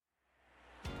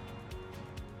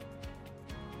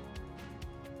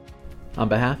On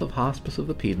behalf of Hospice of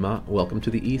the Piedmont, welcome to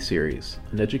the E-Series,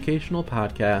 an educational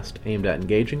podcast aimed at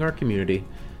engaging our community,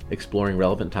 exploring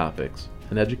relevant topics,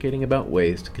 and educating about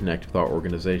ways to connect with our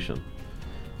organization.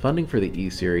 Funding for the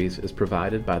E-Series is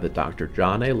provided by the Dr.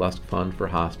 John A. Lusk Fund for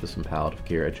Hospice and Palliative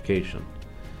Care Education.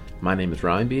 My name is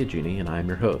Ryan Biagini, and I am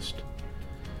your host.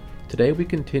 Today we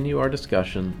continue our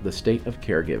discussion, The State of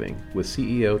Caregiving, with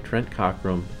CEO Trent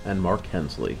Cockrum and Mark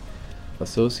Hensley,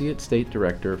 Associate State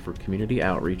Director for Community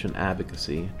Outreach and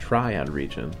Advocacy, Triad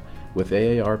Region, with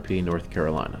AARP North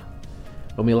Carolina.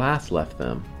 When we last left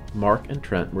them, Mark and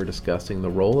Trent were discussing the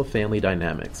role of family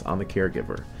dynamics on the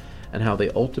caregiver and how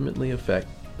they ultimately affect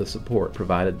the support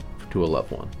provided to a loved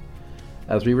one.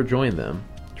 As we rejoin them,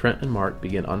 Trent and Mark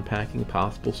begin unpacking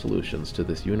possible solutions to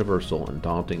this universal and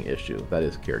daunting issue that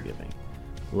is caregiving.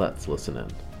 Let's listen in.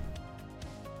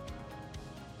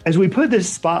 As we put this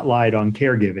spotlight on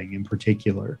caregiving in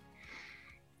particular,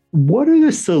 what are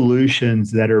the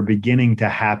solutions that are beginning to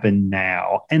happen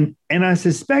now? And I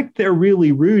suspect they're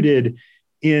really rooted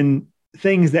in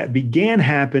things that began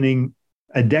happening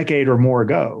a decade or more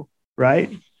ago,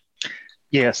 right?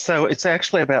 Yes, so it's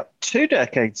actually about 2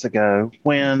 decades ago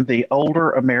when the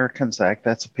Older Americans Act,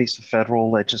 that's a piece of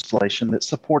federal legislation that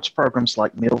supports programs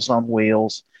like Meals on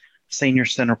Wheels, senior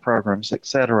center programs, et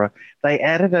cetera, they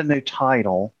added a new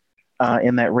title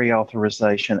in that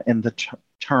reauthorization, and the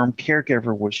term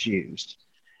caregiver was used.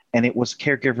 And it was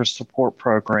caregiver support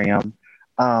program,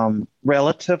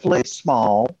 relatively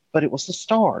small, but it was a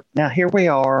start. Now, here we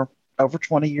are over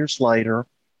 20 years later,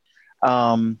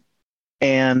 and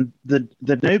the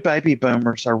new baby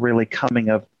boomers are really coming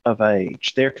of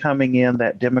age. They're coming in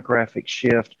that demographic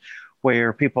shift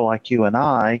where people like you and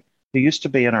I, who used to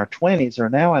be in our 20s, are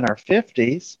now in our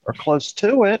 50s or close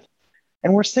to it,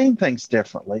 and we're seeing things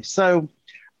differently. So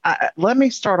let me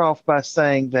start off by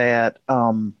saying that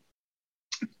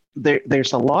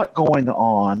there's a lot going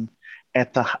on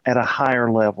at a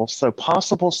higher level. So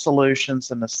possible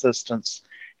solutions and assistance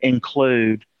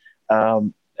include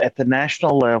at the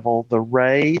national level, the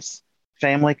RAISE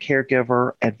Family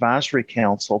Caregiver Advisory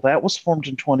Council, that was formed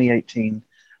in 2018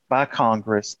 by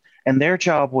Congress, and their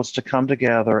job was to come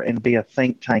together and be a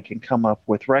think tank and come up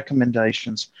with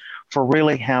recommendations for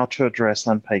really how to address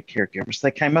unpaid caregivers.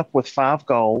 They came up with 5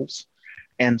 goals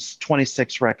and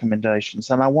 26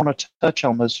 recommendations, and I want to touch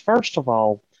on those. First of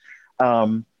all,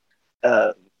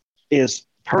 is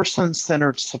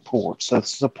person-centered support. So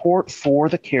support for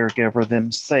the caregiver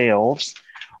themselves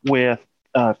with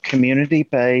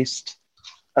community-based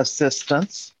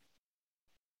assistance,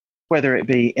 whether it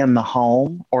be in the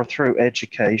home or through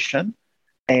education.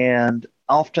 And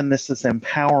often this is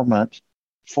empowerment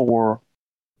for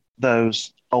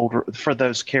those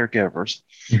caregivers.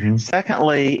 Mm-hmm.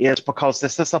 Secondly, is because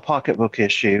this is a pocketbook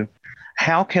issue,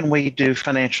 how can we do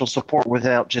financial support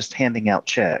without just handing out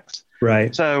checks?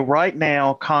 Right. So right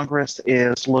now, Congress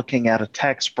is looking at a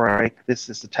tax break. This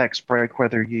is a tax break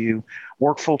whether you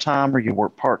work full-time or you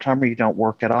work part-time or you don't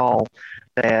work at all,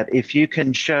 that if you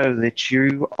can show that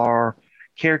you are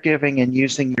caregiving and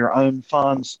using your own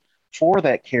funds for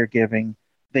that caregiving,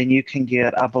 then you can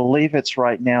get, I believe it's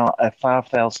right now, a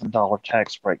 $5,000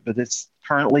 tax break, but it's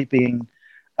currently being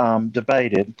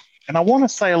debated. And I want to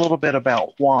say a little bit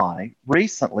about why.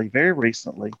 Recently, very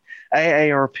recently,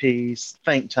 AARP's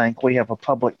think tank, we have a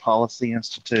public policy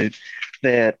institute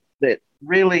that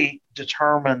really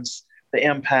determines the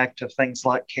impact of things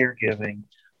like caregiving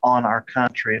on our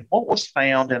country. And what was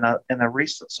found in a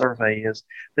recent survey is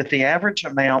that the average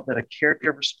amount that a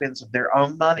caregiver spends of their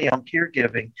own money on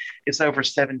caregiving is over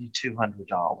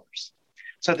 $7,200.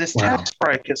 So this tax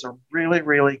break is a really,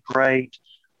 really great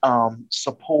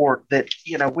support that,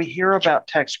 we hear about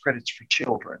tax credits for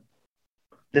children.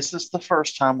 This is the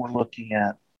first time we're looking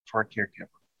at for a caregiver.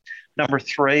 Number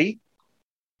 3,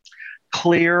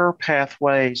 clear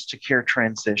pathways to care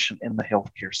transition in the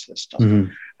healthcare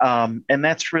system. Mm-hmm. And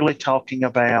that's really talking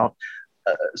about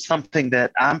something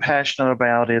that I'm passionate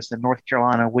about is in North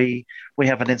Carolina, we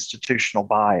have an institutional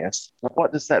bias.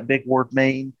 What does that big word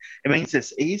mean? It means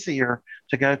it's easier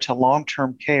to go to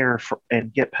long-term care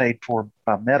and get paid for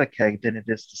by Medicaid than it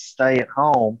is to stay at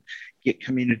home, get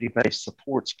community-based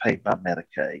supports paid by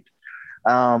Medicaid.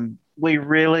 We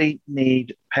really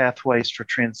need pathways for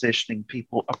transitioning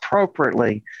people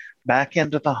appropriately back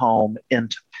into the home,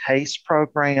 into PACE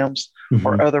programs, mm-hmm.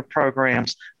 or other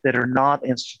programs that are not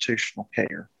institutional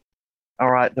care.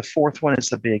 All right, the 4th one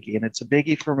is a biggie, and it's a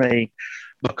biggie for me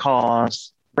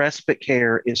because respite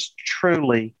care is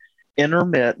truly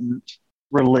intermittent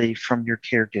relief from your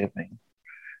caregiving.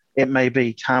 It may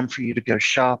be time for you to go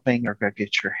shopping or go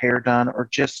get your hair done or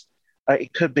just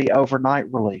It could be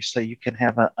overnight relief, so you can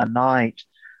have a night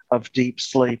of deep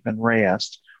sleep and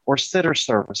rest, or sitter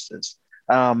services.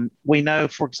 We know,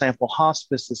 for example,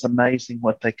 hospice is amazing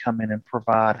what they come in and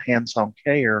provide hands on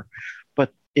care,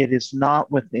 but it is not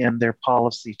within their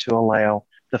policy to allow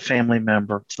the family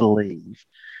member to leave.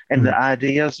 And the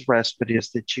idea of respite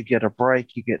is that you get a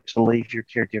break, you get to leave your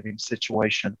caregiving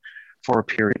situation for a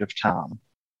period of time.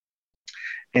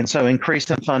 And so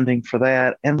increasing funding for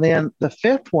that. And then the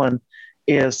fifth one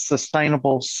is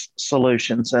sustainable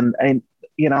solutions. And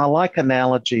I like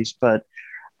analogies, but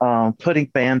putting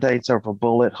Band-Aids over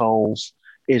bullet holes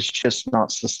is just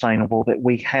not sustainable, that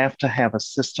we have to have a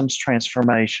systems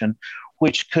transformation,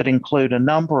 which could include a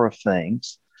number of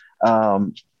things.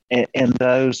 And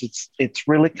those, it's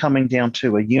really coming down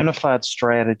to a unified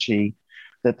strategy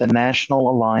that the National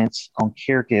Alliance on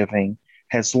Caregiving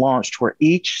has launched, where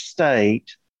each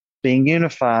state, being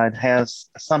unified, has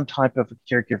some type of a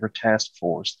caregiver task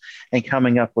force and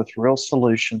coming up with real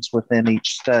solutions within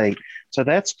each state. So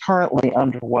that's currently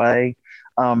underway.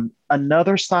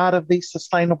 Another side of these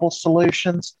sustainable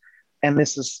solutions, and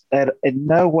this is in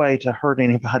no way to hurt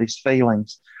anybody's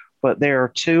feelings, but there are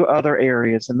two other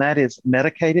areas, and that is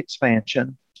Medicaid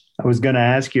expansion. I was going to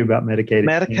ask you about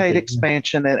Medicaid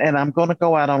expansion, and I'm going to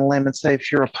go out on a limb and say,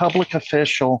 if you're a public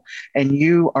official and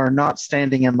you are not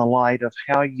standing in the light of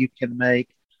how you can make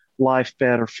life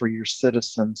better for your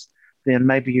citizens, then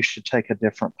maybe you should take a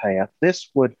different path. This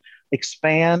would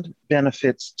expand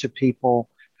benefits to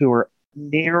people who are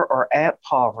near or at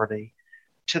poverty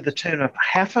to the tune of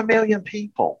 500,000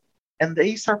 people. And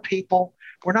these are people,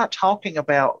 we're not talking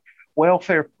about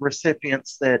welfare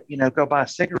recipients that, go buy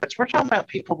cigarettes. We're talking about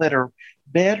people that are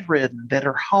bedridden, that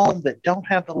are home, that don't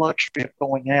have the luxury of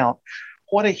going out.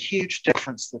 What a huge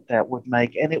difference that would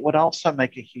make. And it would also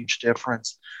make a huge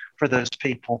difference for those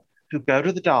people who go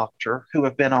to the doctor, who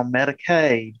have been on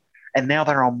Medicaid, and now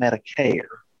they're on Medicare.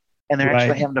 And they're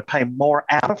actually having to pay more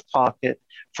out of pocket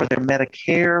for their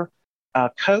Medicare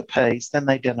copays than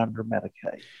they did under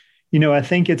Medicaid. I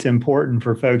think it's important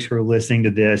for folks who are listening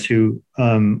to this, who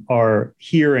are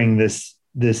hearing this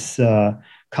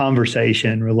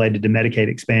conversation related to Medicaid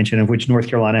expansion, of which North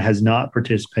Carolina has not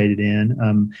participated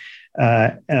in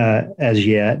as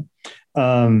yet.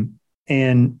 And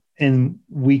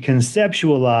we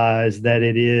conceptualize that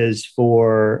it is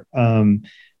for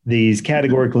these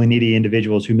categorically needy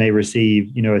individuals who may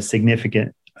receive, a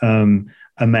significant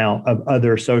amount of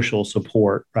other social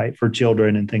support, right, for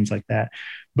children and things like that.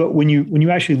 But when you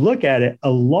actually look at it,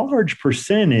 a large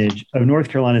percentage of North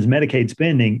Carolina's Medicaid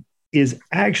spending is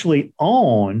actually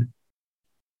on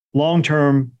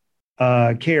long-term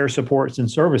care supports and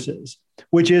services,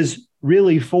 which is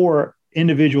really for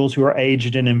individuals who are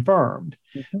aged and infirmed.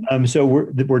 Mm-hmm. So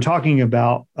we're talking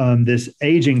about this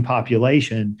aging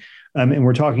population, and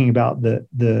we're talking about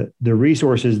the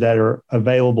resources that are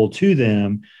available to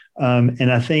them. And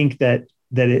I think that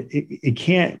I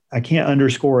can't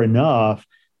underscore enough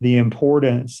the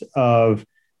importance of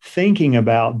thinking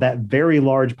about that very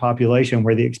large population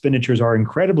where the expenditures are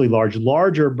incredibly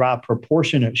larger by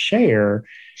proportionate share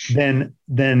than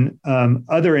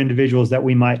other individuals that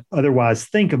we might otherwise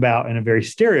think about in a very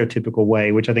stereotypical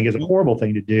way, which I think is a horrible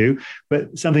thing to do,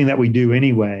 but something that we do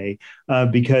anyway,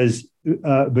 because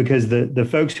the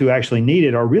folks who actually need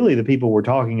it are really the people we're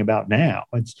talking about now.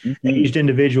 It's aged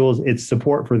individuals, it's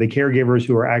support for the caregivers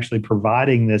who are actually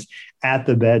providing this at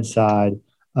the bedside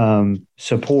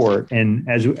support. And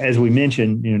as we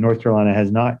mentioned, North Carolina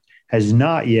has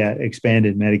not yet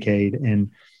expanded Medicaid,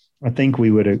 and I think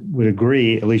we would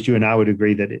agree, at least you and I would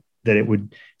agree, that it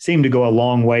would seem to go a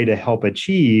long way to help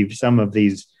achieve some of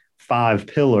these 5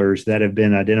 pillars that have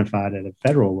been identified at a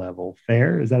federal level.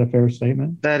 Fair? Is that a fair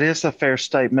statement? That is a fair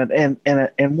statement.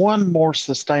 And one more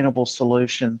sustainable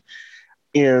solution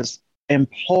is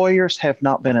employers have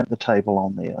not been at the table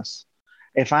on this.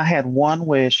 If I had one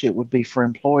wish, it would be for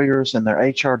employers and their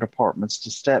HR departments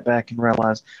to step back and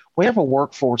realize we have a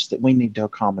workforce that we need to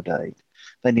accommodate.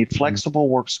 They need flexible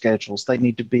work schedules. They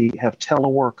need to have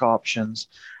telework options.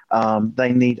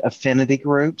 They need affinity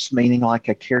groups, meaning like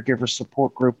a caregiver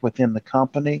support group within the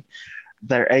company.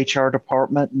 Their HR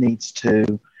department needs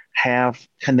to have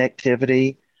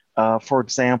connectivity. For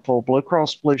example, Blue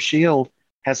Cross Blue Shield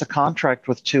has a contract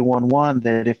with 211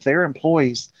 that if their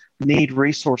employees need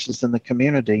resources in the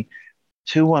community,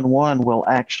 211 will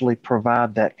actually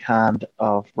provide that kind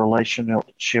of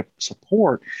relationship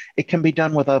support. It can be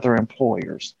done with other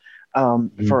employers.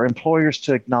 For employers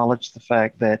to acknowledge the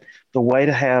fact that the way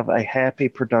to have a happy,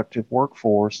 productive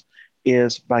workforce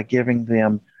is by giving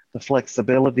them the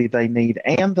flexibility they need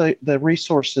and the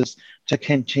resources to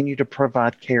continue to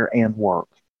provide care and work.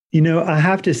 I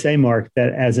have to say, Mark,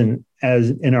 that as in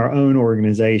our own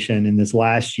organization in this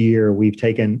last year, we've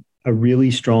taken a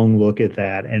really strong look at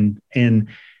that and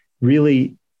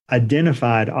really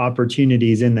identified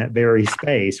opportunities in that very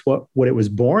space. What it was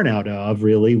born out of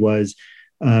really was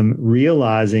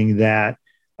realizing that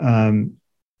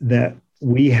that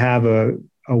we have a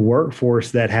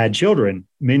workforce that had children,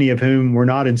 many of whom were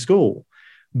not in school,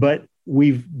 but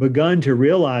we've begun to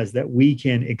realize that we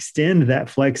can extend that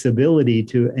flexibility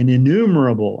to an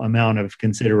innumerable amount of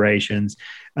considerations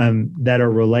that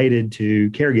are related to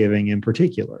caregiving in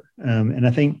particular. And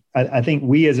I think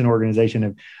we as an organization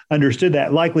have understood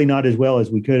that, likely not as well as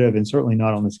we could have, and certainly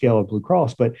not on the scale of Blue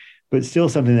Cross, but still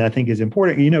something that I think is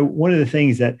important. One of the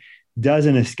things that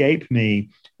doesn't escape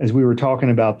me as we were talking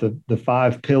about the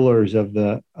five pillars of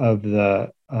the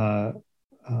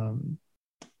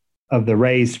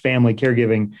Raised Family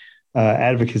Caregiving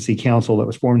Advocacy Council that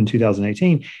was formed in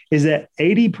 2018 is that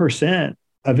 80%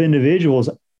 of individuals,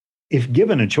 if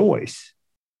given a choice,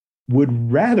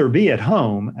 would rather be at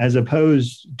home as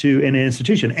opposed to in an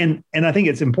institution. And I think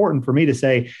it's important for me to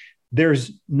say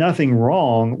there's nothing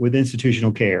wrong with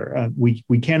institutional care. We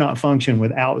cannot function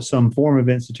without some form of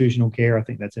institutional care. I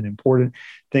think that's an important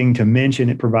thing to mention.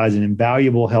 It provides an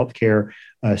invaluable healthcare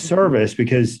service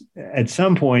because at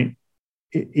some point,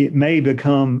 it may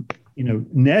become,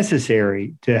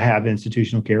 necessary to have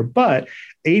institutional care, but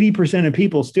 80% of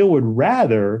people still would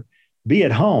rather be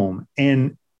at home.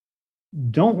 And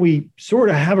don't we sort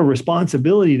of have a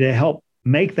responsibility to help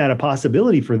make that a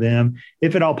possibility for them,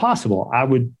 if at all possible? I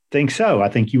would think so. I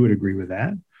think you would agree with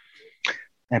that.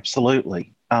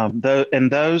 Absolutely. And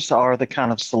those are the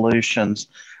kind of solutions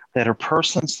that are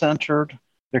person-centered,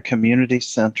 they're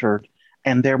community-centered,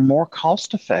 and they're more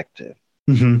cost-effective.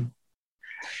 Mm-hmm.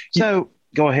 So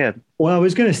go ahead. Well, I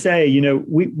was going to say,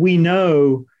 we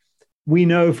know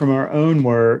from our own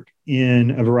work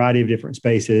in a variety of different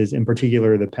spaces, in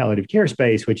particular the palliative care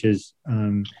space, which is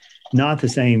not the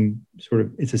same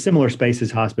it's a similar space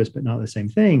as hospice, but not the same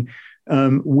thing.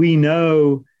 We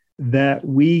know that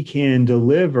we can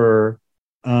deliver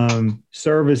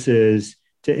services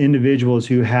to individuals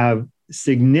who have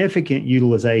significant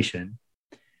utilization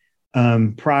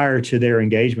prior to their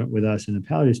engagement with us in the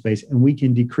palliative space, and we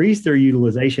can decrease their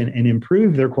utilization and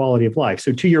improve their quality of life.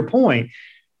 So to your point,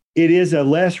 it is a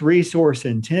less resource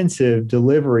intensive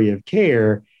delivery of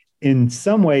care. In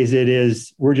some ways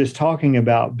we're just talking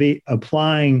about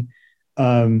applying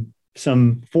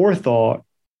some forethought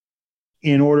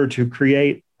in order to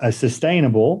create a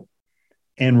sustainable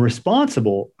and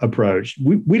responsible approach.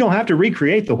 We don't have to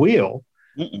recreate the wheel.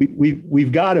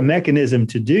 We've got a mechanism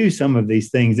to do some of these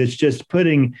things. It's just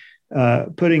putting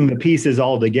the pieces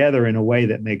all together in a way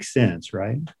that makes sense,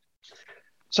 right?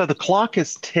 So the clock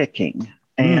is ticking,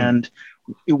 and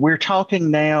we're talking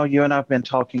now. You and I've been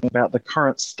talking about the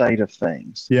current state of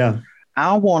things. Yeah,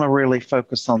 I want to really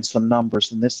focus on some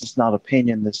numbers, and this is not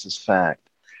opinion. This is fact.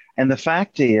 And the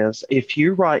fact is, if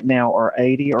you right now are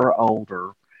 80 or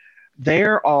older,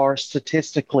 there are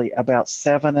statistically about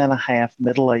 7.5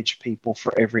 middle-aged people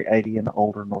for every 80 and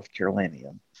older North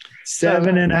Carolinian.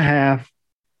 7.5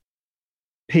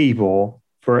 people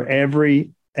for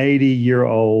every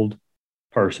 80-year-old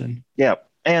person. Yep.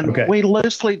 And we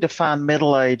loosely define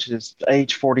middle age as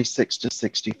age 46 to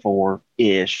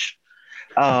 64-ish.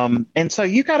 And so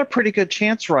you got a pretty good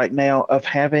chance right now of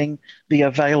having the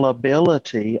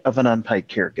availability of an unpaid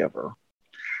caregiver.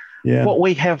 Yeah. What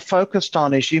we have focused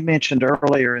on, as you mentioned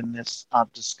earlier in this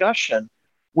discussion,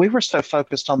 we were so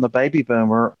focused on the baby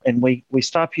boomer, and we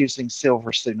stopped using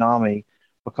silver tsunami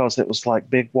because it was like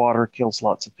big water kills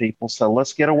lots of people. So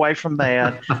let's get away from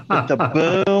that. But the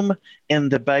boom in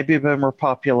the baby boomer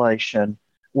population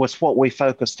was what we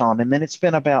focused on. And then it's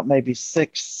been about maybe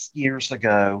 6 years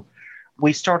ago,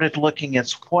 we started looking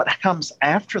at what comes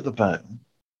after the boom.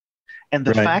 And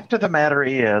the fact of the matter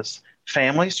is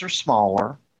families are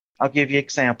smaller. I'll give you an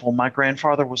example. My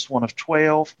grandfather was one of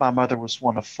 12. My mother was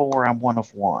one of 4. I'm one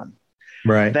of 1.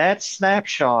 Right. That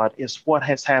snapshot is what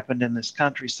has happened in this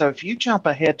country. So if you jump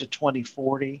ahead to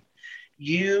 2040,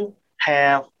 you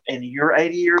have, and you're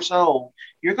 80 years old,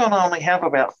 you're going to only have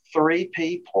about 3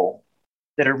 people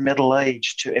that are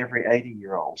middle-aged to every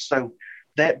 80-year-old. So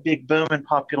that big boom in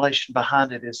population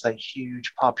behind it is a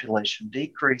huge population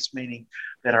decrease, meaning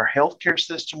that our healthcare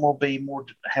system will be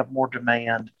have more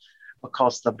demand,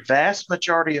 because the vast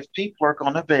majority of people are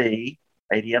going to be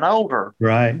 80 and older.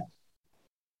 Right.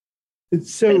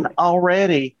 And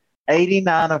already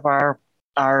 89 of our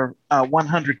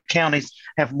 100 counties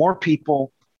have more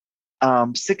people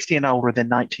 60 and older than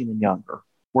 19 and younger.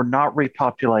 We're not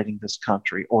repopulating this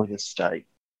country or this state.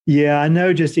 Yeah, I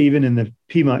know just even in the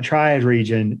Piedmont Triad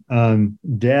region,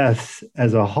 deaths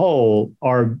as a whole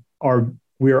are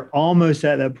we're almost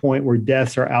at that point where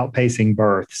deaths are outpacing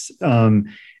births.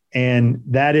 And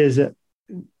that is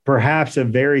perhaps a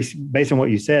very, based on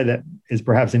what you said, that is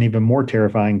perhaps an even more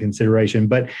terrifying consideration.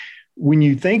 But when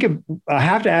you think of, I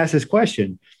have to ask this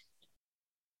question: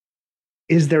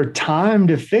 is there time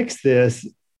to fix this?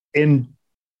 And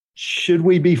should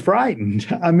we be frightened?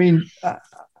 I mean,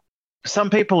 Some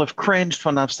people have cringed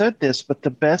when I've said this, but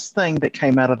the best thing that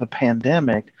came out of the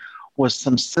pandemic was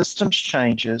some systems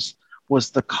changes, was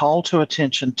the call to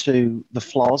attention to the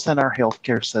flaws in our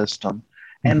healthcare system,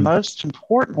 and mhm, most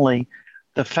importantly,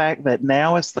 the fact that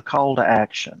now is the call to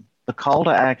action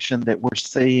that we're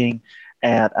seeing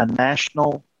at a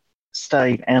national,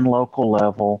 state, and local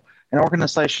level, and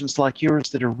organizations like yours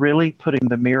that are really putting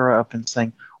the mirror up and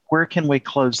saying, where can we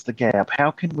close the gap? How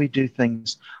can we do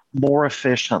things more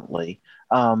efficiently?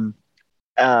 Um,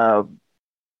 uh,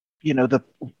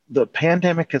 the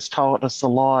pandemic has taught us a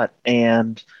lot,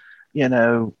 and you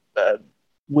know,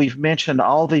 we've mentioned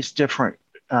all these different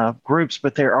groups,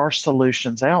 but there are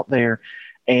solutions out there.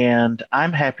 And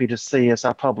I'm happy to see, as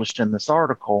I published in this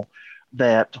article,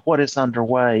 that what is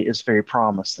underway is very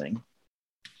promising.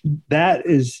 that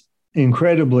is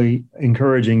incredibly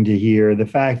encouraging to hear. The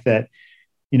fact that,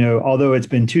 although it's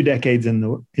been 2 decades in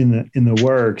the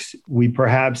works, we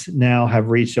perhaps now have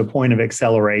reached a point of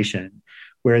acceleration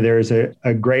where there's a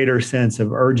greater sense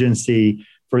of urgency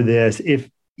for this. If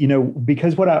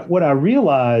because what I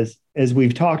realize as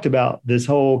we've talked about this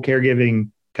whole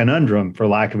caregiving conundrum, for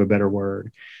lack of a better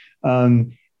word,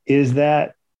 um, is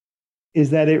that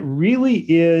it really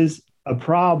is a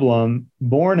problem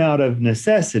born out of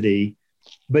necessity,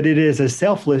 but it is a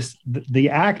selfless. The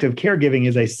act of caregiving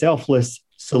is a selfless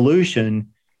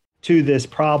solution to this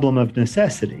problem of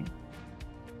necessity.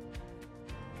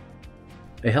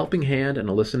 A helping hand and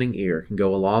a listening ear can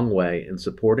go a long way in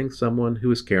supporting someone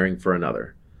who is caring for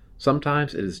another.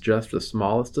 Sometimes it is just the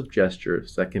smallest of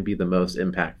gestures that can be the most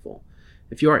impactful.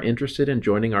 If you are interested in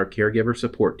joining our caregiver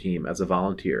support team as a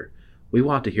volunteer, we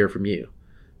want to hear from you.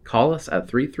 Call us at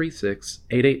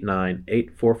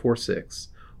 336-889-8446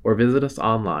 or visit us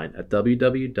online at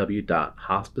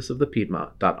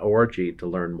www.hospiceofthepiedmont.org to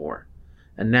learn more.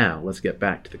 And now let's get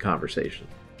back to the conversation.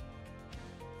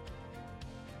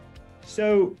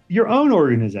 So, your own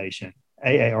organization,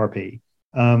 AARP,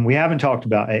 we haven't talked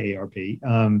about AARP.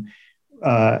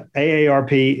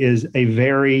 AARP is a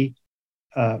very,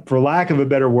 for lack of a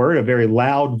better word, a very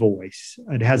loud voice.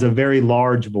 It has a very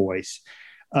large voice.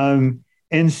 And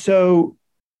so,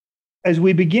 as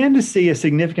we begin to see a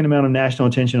significant amount of national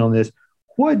attention on this,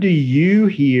 what do you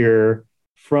hear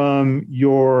from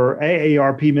your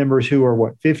AARP members who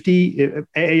are 50?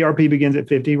 AARP begins at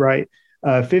 50, right?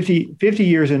 50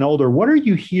 years and older. What are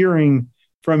you hearing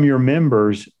from your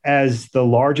members as the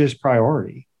largest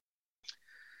priority?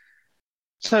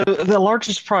 So the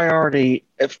largest priority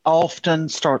often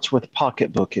starts with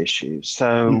pocketbook issues.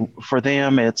 So for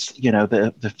them, it's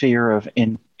the fear of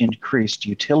increased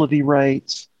utility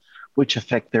rates, which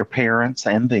affect their parents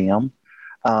and them.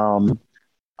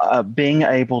 Being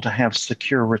able to have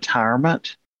secure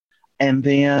retirement, and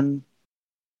then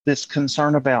this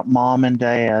concern about mom and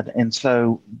dad. And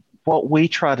so what we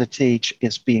try to teach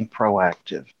is being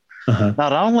proactive. Uh-huh.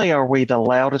 Not only are we the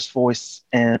loudest voice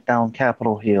on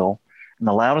Capitol Hill and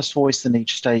the loudest voice in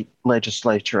each state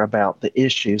legislature about the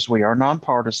issues, we are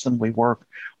nonpartisan, we work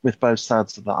with both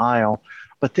sides of the aisle.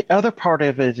 But the other part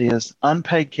of it is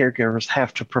unpaid caregivers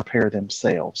have to prepare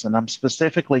themselves. And I'm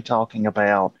specifically talking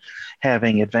about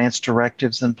having advanced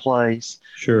directives in place,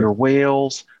 Sure. your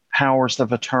wills, powers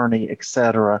of attorney,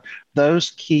 etc.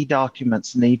 Those key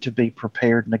documents need to be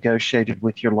prepared, negotiated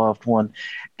with your loved one,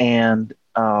 and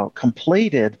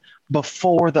completed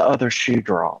before the other shoe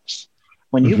drops.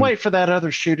 When you wait for that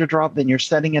other shoe to drop, then you're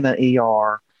sitting in an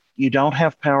ER. You don't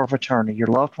have power of attorney. Your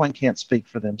loved one can't speak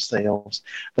for themselves.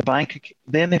 The bank,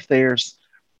 then if there's,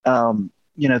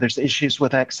 there's issues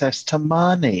with access to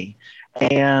money.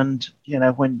 And,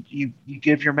 when you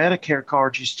give your Medicare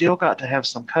card, you still got to have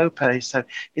some copay. So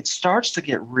it starts to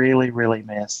get really, really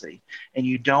messy. And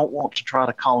you don't want to try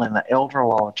to call in an elder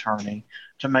law attorney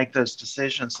to make those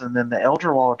decisions. And then the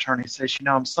elder law attorney says,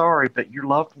 I'm sorry, but your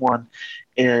loved one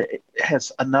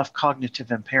has enough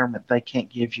cognitive impairment, they can't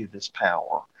give you this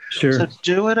power. Sure. So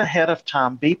do it ahead of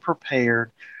time. Be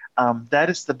prepared. That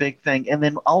is the big thing. And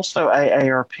then also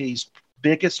AARP's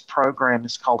biggest program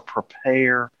is called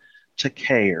Prepare to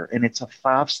Care. And it's a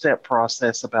 5-step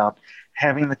process about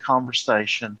having the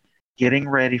conversation, getting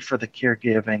ready for the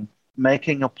caregiving,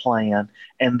 making a plan,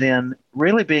 and then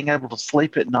really being able to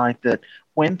sleep at night that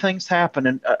when things happen,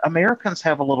 and Americans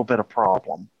have a little bit of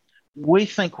problem. We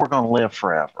think we're going to live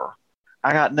forever.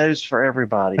 I got news for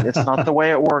everybody. It's not the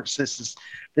way it works. This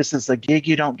is a gig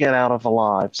you don't get out of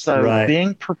alive. So Right.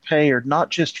 being prepared, not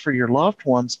just for your loved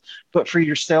ones, but for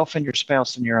yourself and your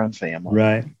spouse and your own family.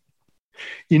 Right.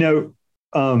 You know,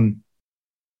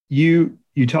 you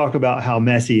talk about how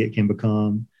messy it can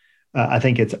become. I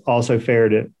think it's also fair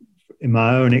to, in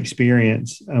my own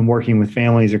experience, working with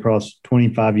families across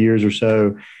 25 years or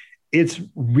so, it's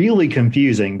really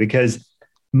confusing because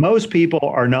most people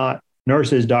are not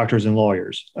nurses, doctors, and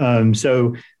lawyers.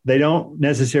 So they don't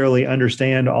necessarily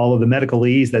understand all of the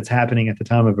medicalese that's happening at the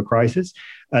time of a crisis.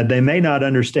 They may not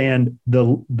understand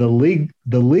the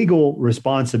legal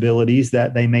responsibilities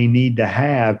that they may need to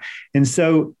have. And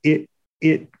so it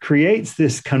creates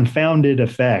this confounded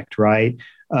effect, right?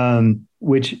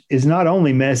 Which is not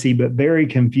only messy, but very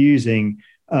confusing,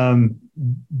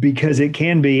 because it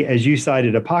can be, as you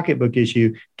cited, a pocketbook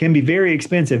issue, can be very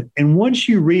expensive. And once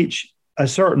you reach a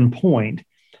certain point,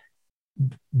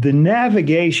 the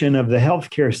navigation of the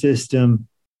healthcare system,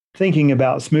 thinking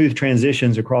about smooth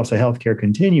transitions across a healthcare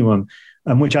continuum,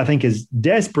 which I think is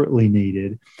desperately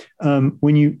needed.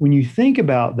 When you think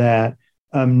about that,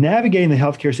 navigating the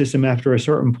healthcare system after a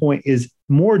certain point is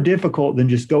more difficult than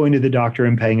just going to the doctor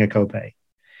and paying a copay.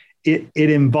 It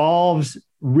involves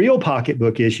real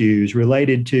pocketbook issues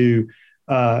related to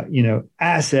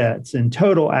assets and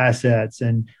total assets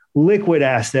and liquid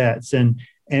assets and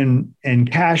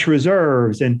cash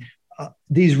reserves and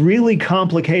these really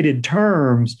complicated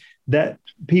terms that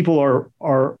people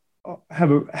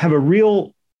have a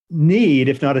real need,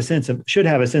 if not should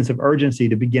have a sense of urgency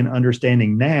to begin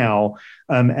understanding now,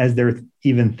 as they're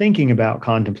even thinking about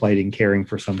contemplating caring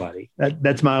for somebody.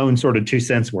 That's my own sort of 2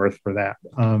 cents worth for that.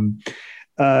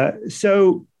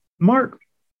 So, Mark,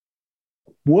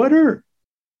 what are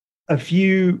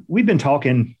we've been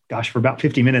talking, for about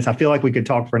 50 minutes. I feel like we could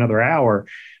talk for another hour,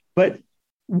 but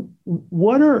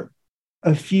what are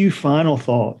a few final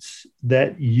thoughts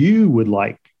that you would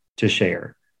like to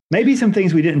share? Maybe some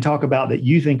things we didn't talk about that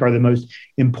you think are the most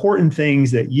important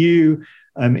things that you,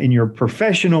 in your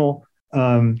professional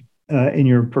capacity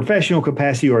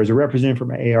or as a representative from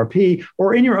AARP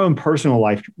or in your own personal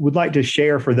life, would like to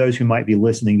share for those who might be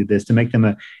listening to this to make them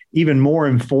an even more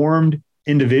informed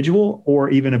individual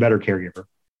or even a better caregiver?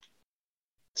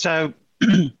 So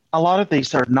a lot of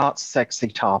these are not sexy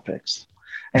topics,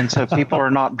 and so people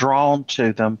are not drawn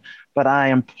to them. But I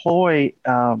employ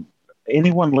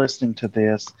anyone listening to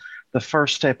this, the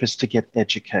first step is to get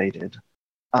educated.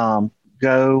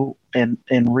 Go and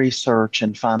research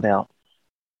and find out.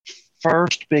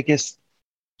 First biggest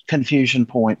confusion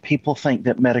point, people think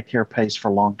that Medicare pays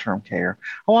for long-term care.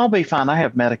 Oh, I'll be fine. I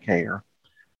have Medicare.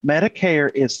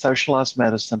 Medicare is socialized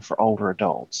medicine for older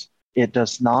adults. It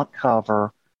does not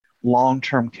cover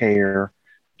long-term care.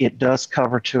 It does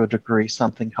cover to a degree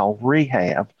something called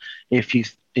rehab. If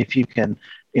you can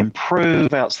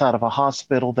improve outside of a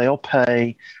hospital, they'll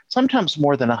pay sometimes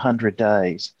more than 100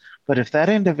 days. But if that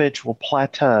individual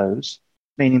plateaus,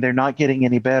 meaning they're not getting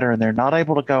any better and they're not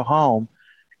able to go home,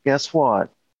 guess what?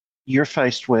 You're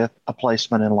faced with a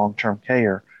placement in long-term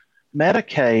care.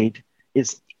 Medicaid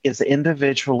is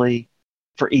individually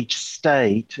for each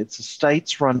state. It's a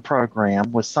states-run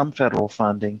program with some federal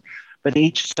funding, but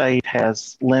each state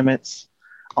has limits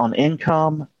on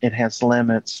income. It has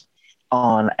limits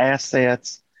on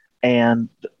assets. And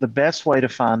the best way to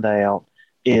find out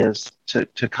is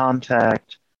to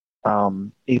contact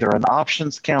either an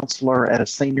options counselor at a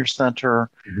senior center,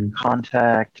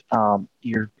 contact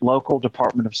your local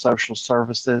Department of Social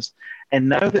Services, and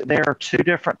know that there are 2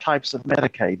 different types of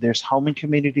Medicaid. There's home and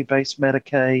community-based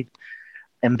Medicaid,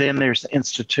 and then there's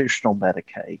institutional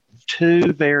Medicaid.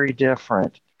 2 very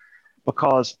different,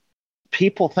 because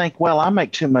people think, well, I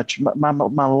make too much. My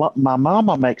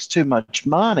mama makes too much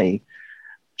money.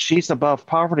 She's above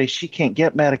poverty. She can't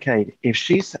get Medicaid. If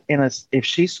she's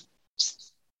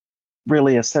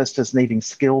really assessed as needing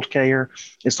skilled care,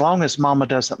 as long as mama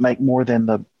doesn't make more than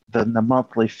the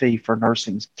monthly fee for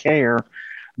nursing care,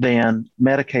 then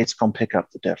Medicaid's going to pick up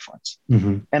the difference.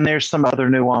 And there's some other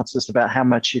nuances about how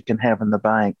much you can have in the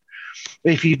bank.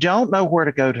 If you don't know where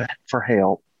to go for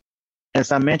help,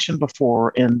 as I mentioned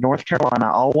before, in North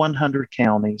Carolina, all 100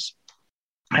 counties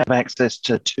have access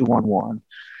to 211.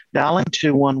 Dialing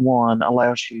 211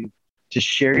 allows you to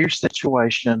share your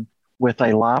situation with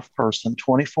a live person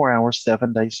 24 hours,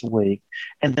 7 days a week,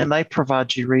 and then they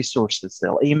provide you resources.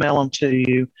 They'll email them to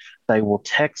you. They will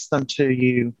text them to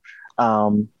you.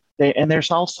 And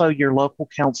there's also your local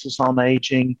councils on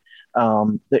aging.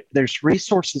 There's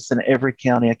resources in every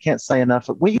county. I can't say enough.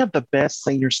 We have the best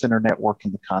senior center network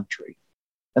in the country,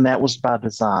 and that was by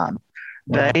design.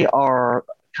 Wow. They are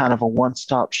kind of a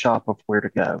one-stop shop of where to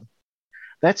go.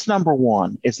 That's number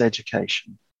one, is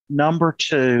education. Number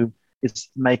two is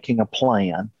making a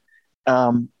plan.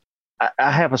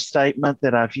 I have a statement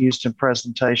that I've used in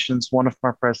presentations. One of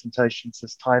my presentations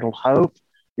is titled, "Hope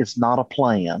is not a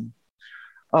plan."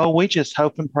 Oh, we just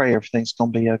hope and pray everything's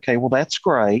going to be okay. Well, that's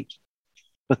great.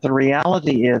 But the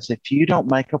reality is, if you don't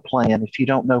make a plan, if you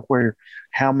don't know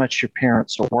how much your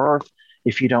parents are worth,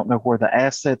 if you don't know where the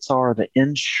assets are, the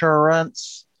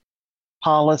insurance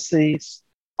policies,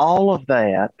 all of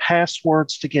that,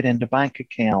 passwords to get into bank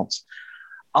accounts,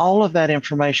 all of that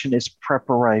information is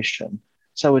preparation.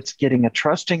 So it's getting a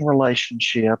trusting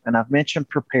relationship. And I've mentioned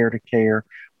Prepare to Care.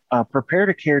 Prepare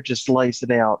to Care just lays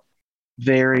it out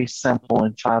very simple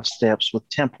in 5 steps with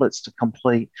templates to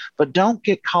complete. But don't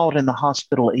get caught in the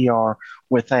hospital ER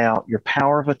without your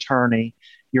power of attorney,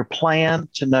 your plan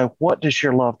to know what does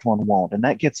your loved one want. And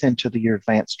that gets into your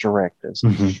advanced directives,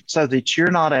 so that you're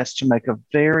not asked to make a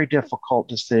very difficult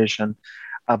decision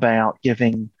about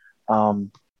giving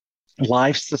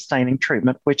life-sustaining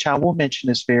treatment, which I will mention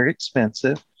is very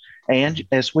expensive. And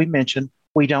as we mentioned,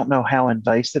 we don't know how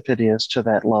invasive it is to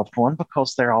that loved one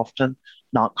because they're often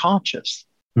not conscious.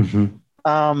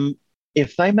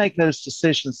 If they make those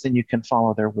decisions, then you can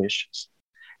follow their wishes.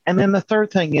 And then the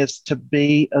third thing is to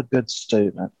be a good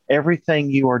student. Everything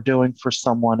you are doing for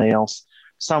someone else,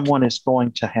 someone is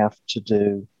going to have to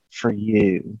do for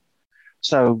you.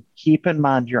 So keep in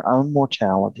mind your own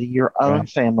mortality, your own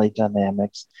family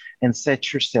dynamics, and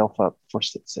set yourself up for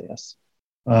success.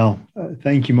 Well,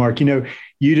 thank you, Mark.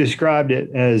 You described it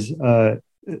as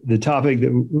the topic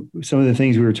that some of the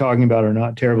things we were talking about are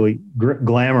not terribly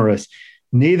glamorous.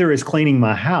 Neither is cleaning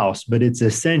my house, but it's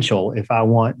essential if I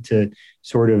want to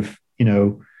sort of,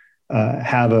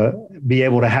 be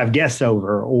able to have guests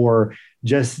over or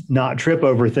just not trip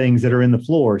over things that are in the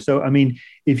floor. So, I mean,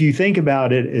 if you think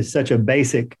about it as such a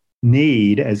basic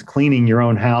need as cleaning your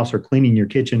own house or cleaning your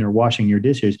kitchen or washing your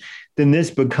dishes, then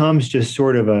this becomes just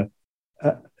sort of a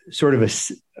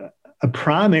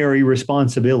primary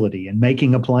responsibility in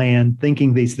making a plan,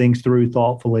 thinking these things through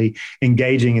thoughtfully,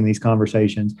 engaging in these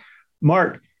conversations.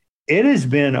 Mark, it has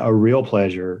been a real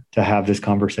pleasure to have this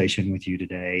conversation with you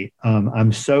today.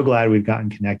 I'm so glad we've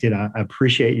gotten connected. I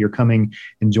appreciate your coming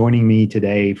and joining me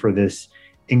today for this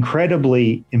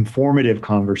incredibly informative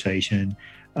conversation.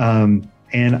 And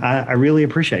I really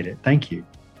appreciate it. Thank you.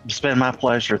 It's been my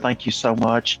pleasure. Thank you so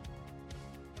much.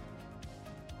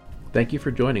 Thank you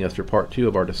for joining us for part 2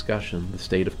 of our discussion, The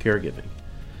State of Caregiving.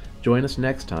 Join us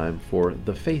next time for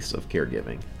The Face of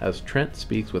Caregiving, as Trent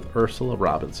speaks with Ursula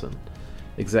Robinson,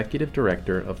 Executive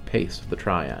Director of PACE of the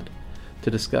Triad, to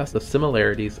discuss the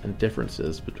similarities and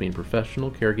differences between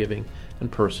professional caregiving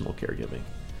and personal caregiving.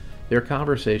 Their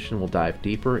conversation will dive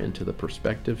deeper into the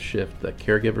perspective shift that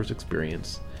caregivers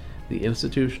experience, the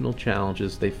institutional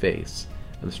challenges they face,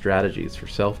 and strategies for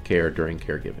self-care during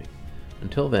caregiving.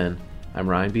 Until then, I'm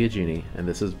Ryan Biagini, and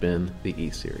this has been the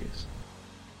E-Series.